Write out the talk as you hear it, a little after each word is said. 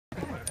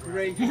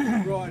great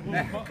broad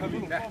neck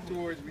coming back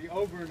towards me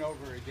over and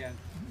over again.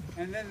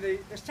 And then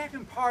the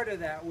second part of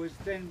that was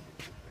then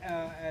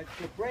at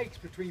the breaks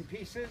between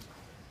pieces,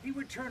 he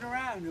would turn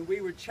around and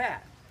we would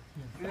chat.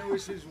 And it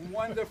was his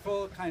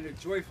wonderful kind of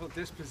joyful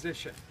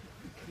disposition,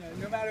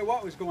 no matter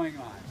what was going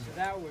on. So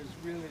that was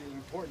really an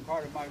important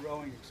part of my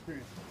rowing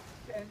experience.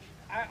 And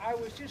I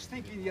was just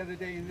thinking the other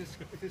day, and this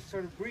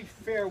sort of brief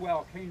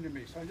farewell came to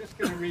me, so I'm just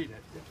going to read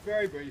it. It's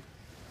very brief.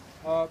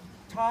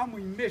 Tom,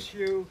 we miss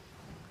you.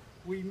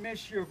 We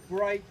miss your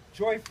bright,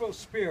 joyful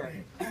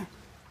spirit,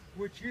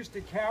 which used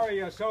to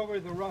carry us over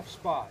the rough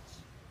spots.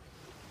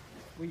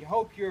 We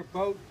hope your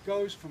boat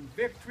goes from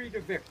victory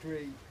to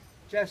victory,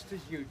 just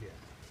as you did.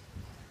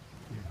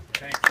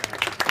 Thank you.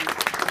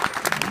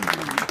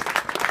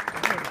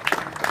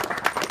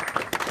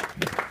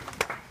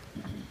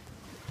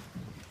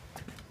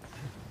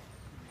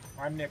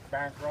 I'm Nick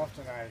Bancroft,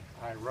 and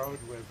I rowed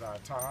with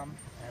Tom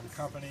and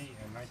company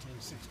in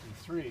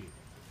 1963,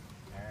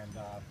 and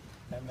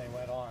then they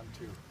went on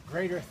to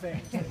greater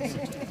things than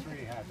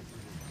 63 had to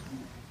produce.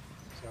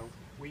 So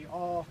we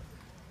all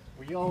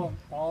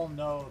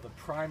know the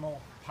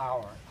primal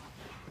power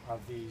of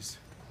these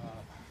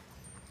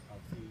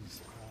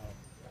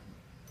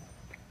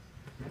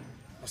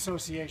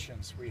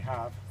associations we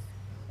have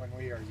when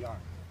we are young.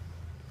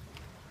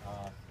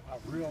 A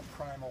real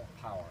primal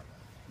power.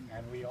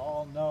 And we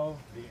all know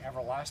the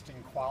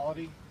everlasting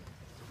quality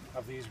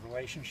of these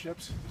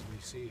relationships, as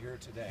we see here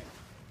today.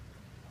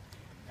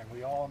 And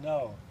we all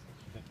know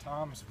that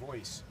Tom's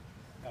voice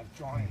has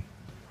joined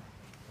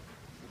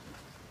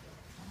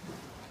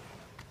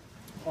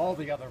all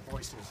the other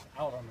voices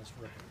out on this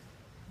river.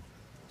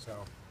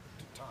 So,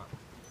 to Tom.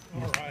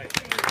 All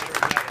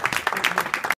right.